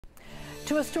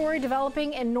To a story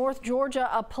developing in North Georgia,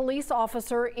 a police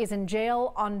officer is in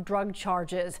jail on drug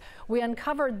charges. We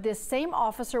uncovered this same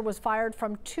officer was fired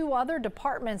from 2 other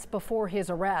departments before his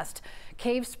arrest.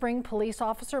 Cave Spring police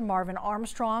officer Marvin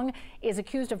Armstrong is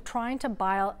accused of trying to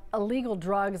buy illegal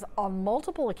drugs on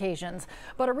multiple occasions,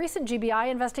 but a recent GBI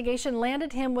investigation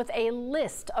landed him with a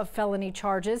list of felony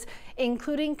charges,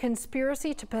 including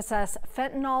conspiracy to possess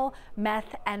fentanyl,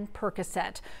 meth, and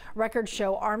Percocet. Records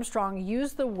show Armstrong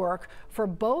used the work for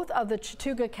both of the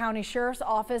Chattooga County Sheriff's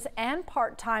Office and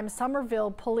part-time Somerville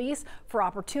Police for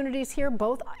opportunities here.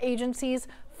 Both agencies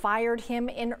fired him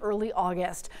in early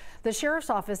August. The Sheriff's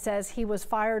Office says he was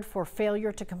fired for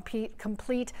failure to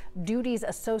complete duties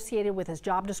associated with his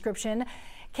job description.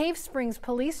 Cave Springs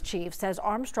Police Chief says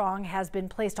Armstrong has been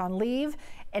placed on leave,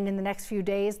 and in the next few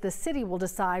days, the city will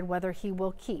decide whether he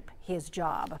will keep his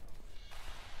job.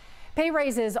 Pay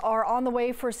raises are on the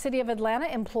way for City of Atlanta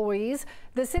employees.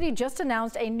 The city just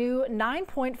announced a new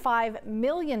 $9.5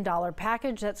 million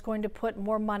package that's going to put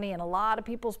more money in a lot of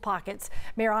people's pockets.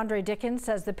 Mayor Andre Dickens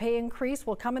says the pay increase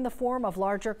will come in the form of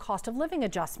larger cost of living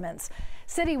adjustments.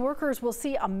 City workers will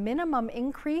see a minimum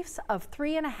increase of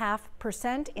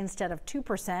 3.5% instead of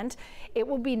 2%. It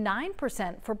will be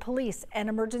 9% for police and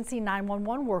emergency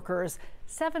 911 workers.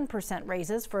 7%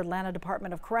 raises for Atlanta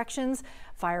Department of Corrections.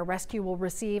 Fire Rescue will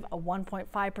receive a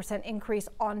 1.5% increase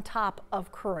on top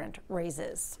of current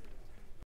raises.